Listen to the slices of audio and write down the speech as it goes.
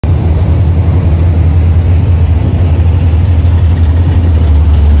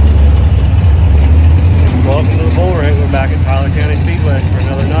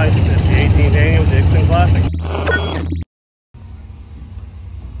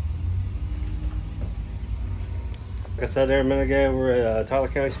Like I said there a minute ago, we're at Tyler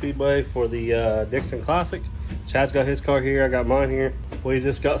County Speedway for the Dickson Classic. Chad's got his car here, I got mine here. We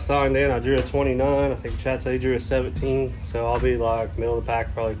just got signed in. I drew a 29. I think Chad said he drew a 17. So I'll be like middle of the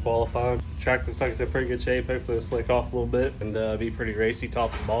pack, probably qualifying. Track looks like it's in pretty good shape. Hopefully it'll slick off a little bit and be pretty racy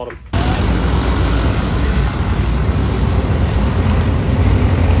top to bottom.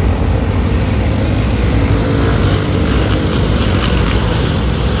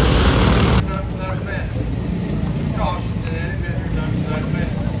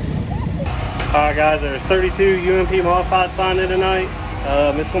 Alright guys, there's 32 UMP modified signed in tonight.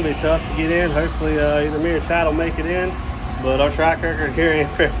 It's going to be tough to get in. Hopefully either me or Chad will make it in. But our track record here ain't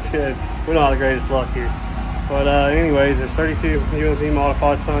very good. We don't have the greatest luck here. But anyways, there's 32 UMP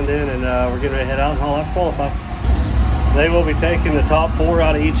modified signed in, and we're getting ready to head out and all that qualify. They will be taking the top 4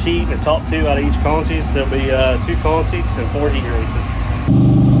 out of each heat and the top 2 out of each contests. There'll be 2 contests and 4 heat races.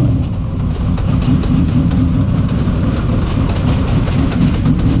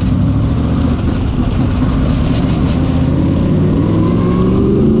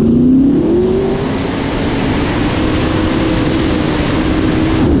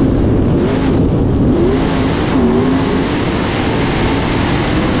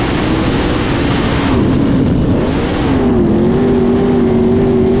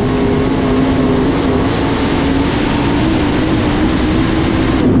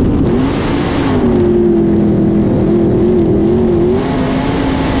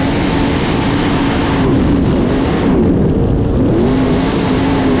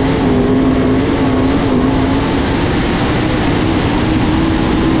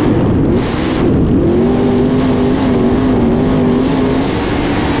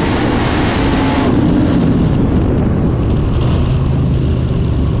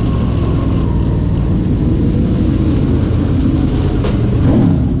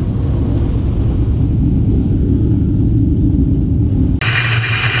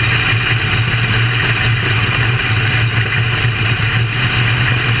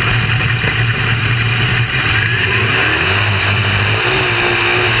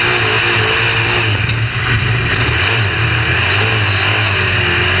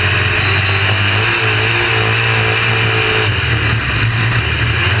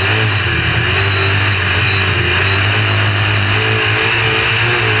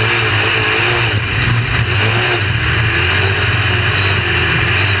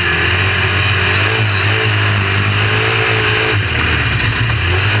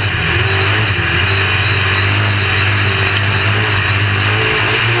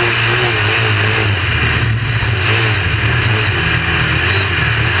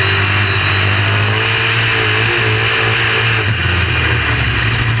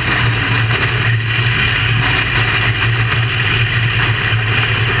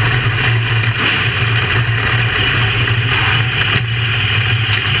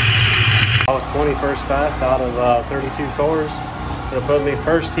 I was 21st fast out of 32 cars. It'll put me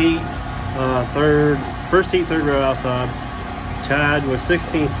first heat, third row outside. Chad was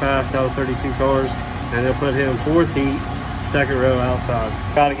 16th fast out of 32 cars, and they'll put him 4th heat, 2nd row outside.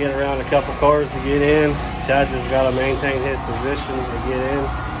 Got to get around a couple cars to get in. Chad just got to maintain his position to get in.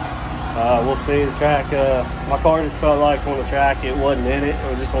 We'll see the track. My car just felt like on the track it wasn't in it, it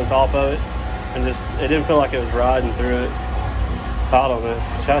was just on top of it, and it didn't feel like it was riding through it. I don't know.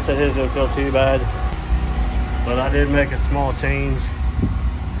 Chad said his didn't feel too bad, but I did make a small change,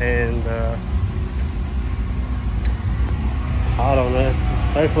 and I don't know.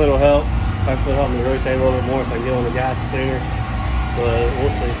 Hopefully it'll help. Hopefully it'll help me rotate a little bit more so I can get on the gas sooner. But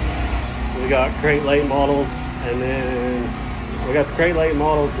we'll see. We got crate late models, and then we got the crate late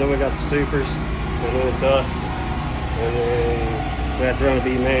models, then we got the supers, and then it's us. And then we have to run a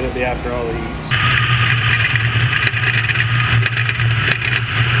B main. It'll be after all the heats.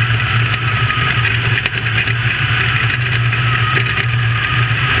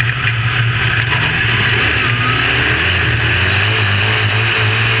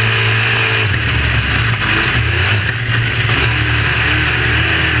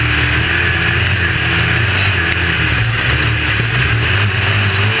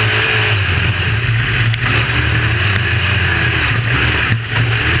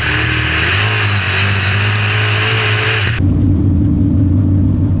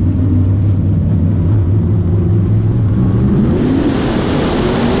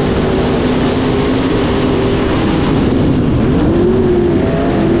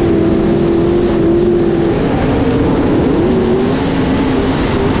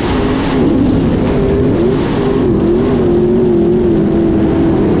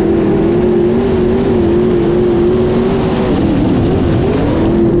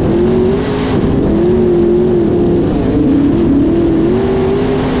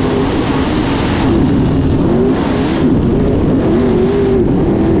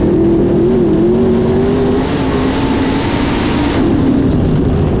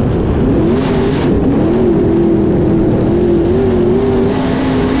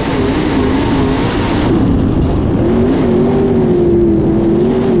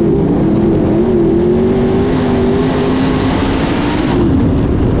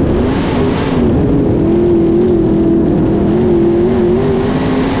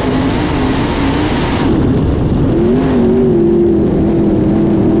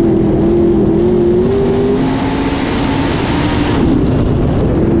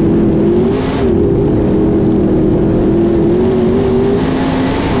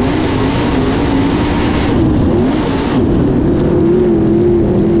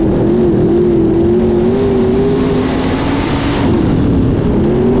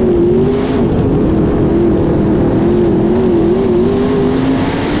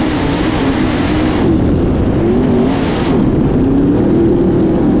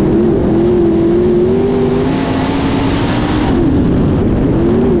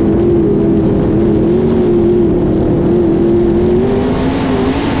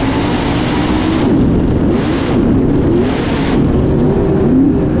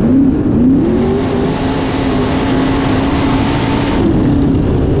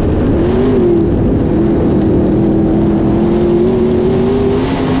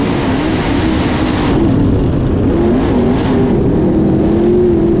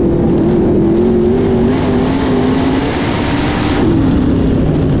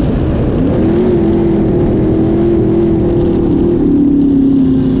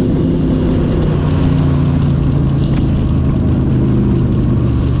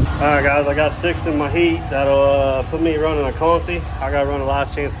 I got 6th in my heat. That'll put me running a Conti. I gotta run a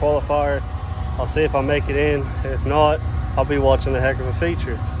last chance qualifier. I'll see if I make it in. If not, I'll be watching a heck of a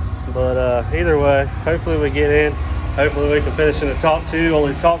feature. But either way, hopefully we get in. Hopefully we can finish in the top 2.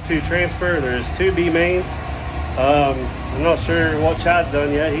 Only top 2 transfer. There's 2 B mains. I'm not sure what Chad's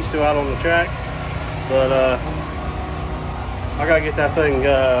done yet. He's still out on the track. But I gotta get that thing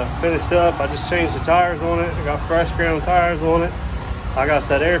finished up. I just changed the tires on it. I got fresh ground tires on it. I got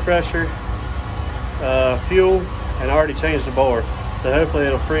set air pressure, fuel, and I already changed the bore. So hopefully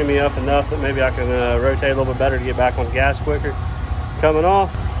it'll free me up enough that maybe I can rotate a little bit better to get back on the gas quicker. Coming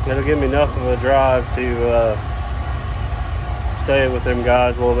off, it'll give me enough of a drive to stay with them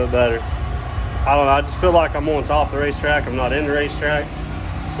guys a little bit better. I don't know, I just feel like I'm on top of the racetrack. I'm not in the racetrack.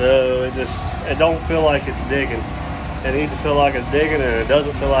 So it don't feel like it's digging. It needs to feel like it's digging, and it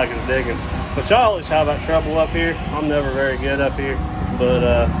doesn't feel like it's digging. But y'all always have that trouble up here. I'm never very good up here, but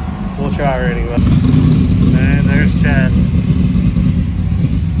we'll try her anyway. And there's Chad.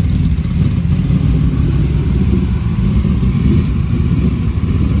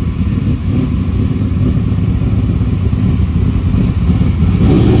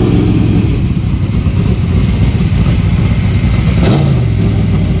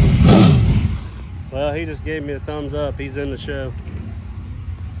 Well, he just gave me a thumbs up. He's in the show.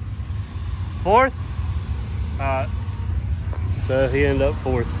 4th? Alright. So he ended up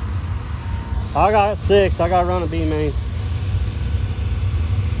 4th. I got 6th. I got to run a B main.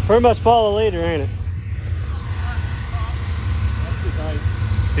 Pretty much follow the leader, ain't it? That's too tight.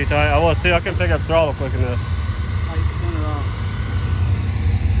 Too tight? I was too. I couldn't pick up throttle quick enough. Center off.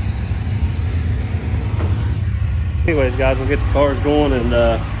 Anyways, guys, we'll get the cars going and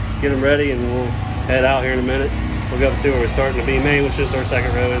get them ready, and we'll head out here in a minute. We'll go up and see where we're starting the B main, which is our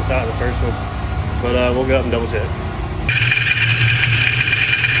 2nd row inside the 1st one. But we'll go up and double check.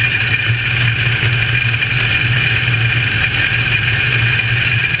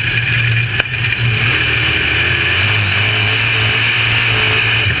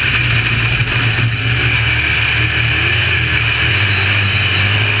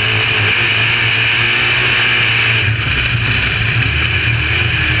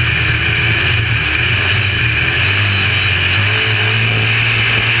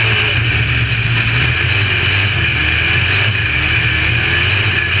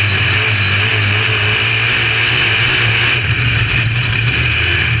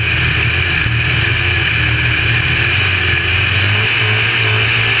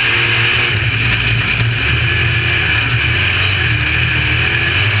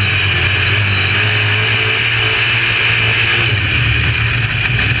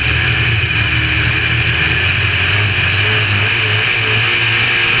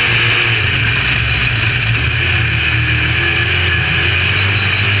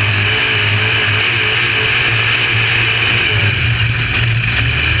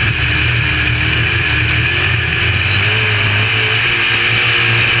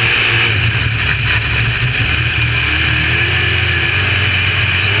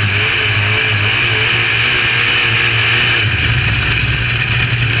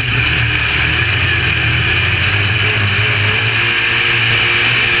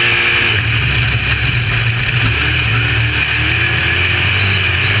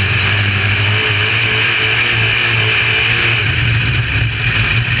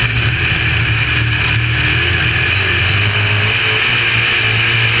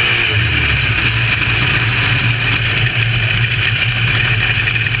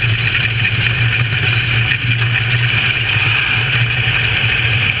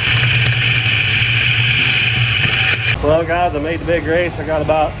 Well, guys, I made the big race. I got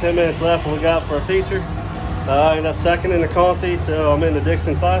about 10 minutes left when we got for a feature. I ended up 2nd in the Conti, so I'm in the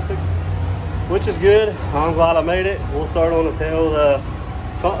Dickson Classic, which is good. I'm glad I made it. We'll start on the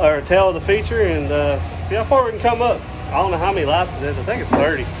tail of the feature and see how far we can come up. I don't know how many laps it is. I think it's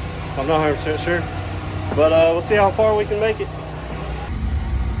 30. I'm not 100% sure, but we'll see how far we can make it.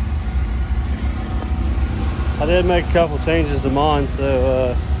 I did make a couple changes to mine,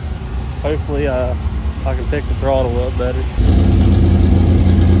 so hopefully I can pick the throttle up better.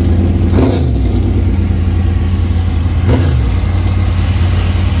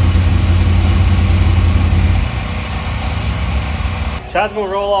 Chad's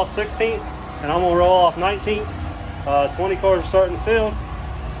gonna roll off 16th, and I'm gonna roll off 19th. 20 cars are starting the field.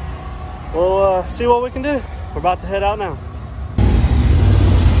 We'll see what we can do. We're about to head out now.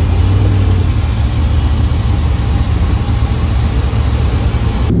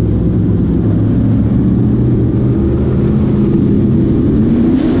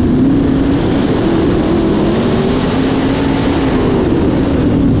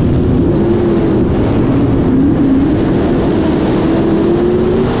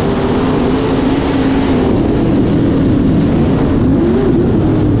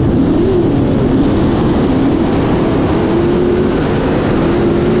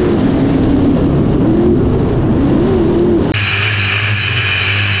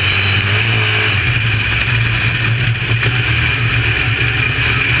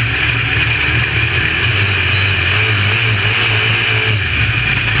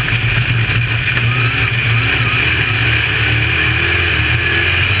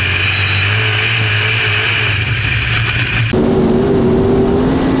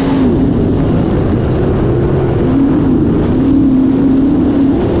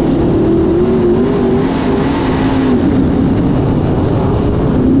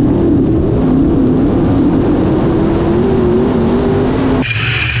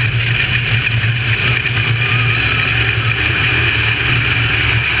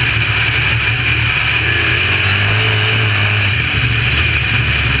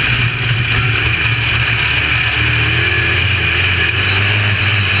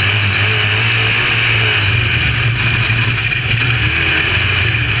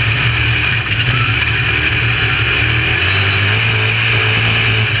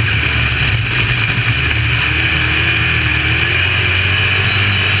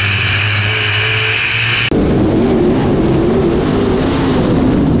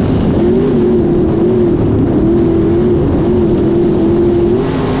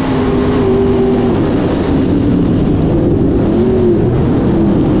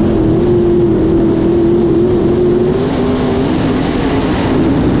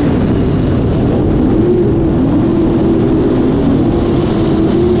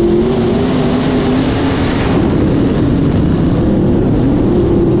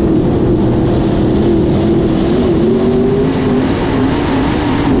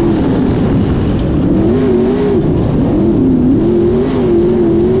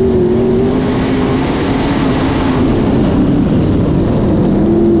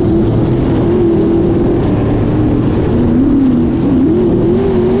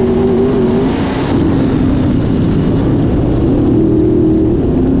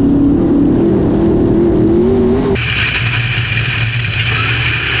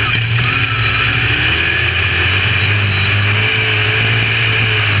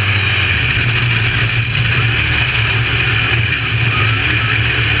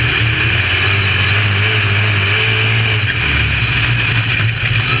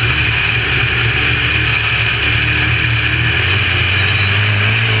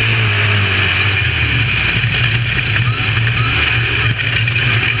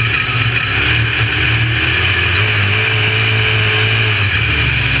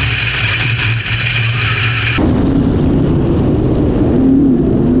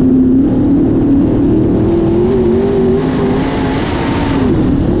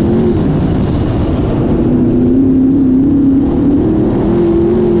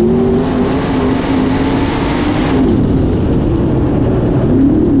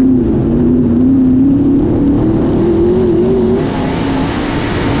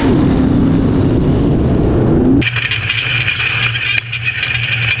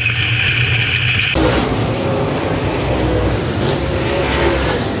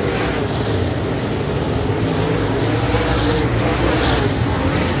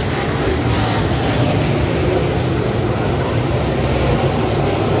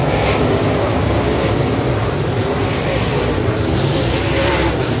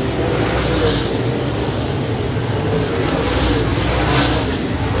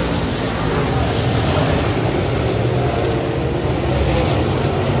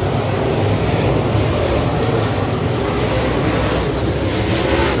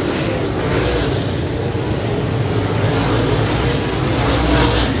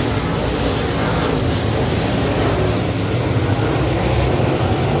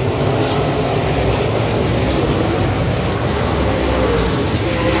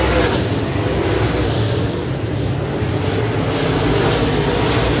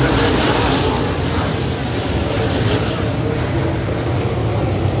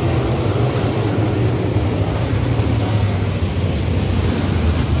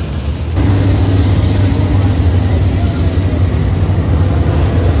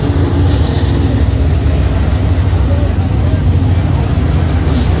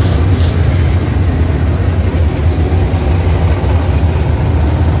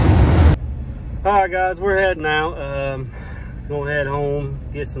 gonna head home,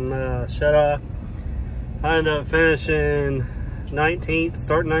 get some shut-eye. I ended up finishing 19th,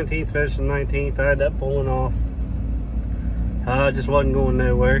 starting 19th, finishing 19th. I ended up pulling off. I just wasn't going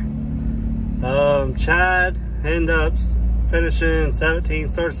nowhere. Chad ended up finishing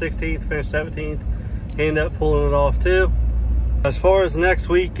 17th, started 16th, finished 17th. He ended up pulling it off too. As far as next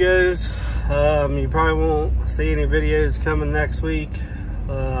week goes, you probably won't see any videos coming next week.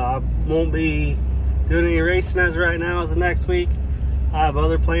 I won't be doing any racing as right now as the next week. I have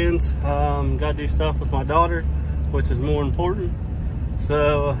other plans. Got to do stuff with my daughter, which is more important.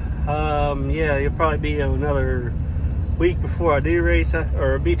 So yeah, you'll probably be another week before I do race,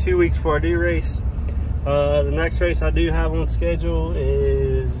 or it'll be 2 weeks before I do race. The next race I do have on schedule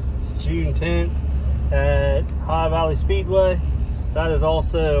is June 10th at High Valley Speedway. That is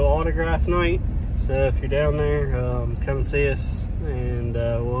also autograph night. So if you're down there, come see us, and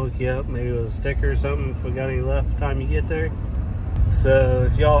we'll hook you up maybe with a sticker or something if we got any left by the time you get there. So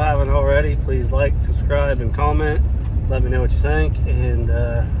if y'all haven't already, please like, subscribe, and comment. Let me know what you think. And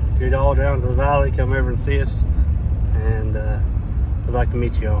if you're all down to the valley, come over and see us. And I'd like to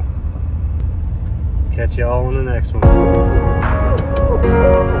meet y'all. Catch y'all on the next one.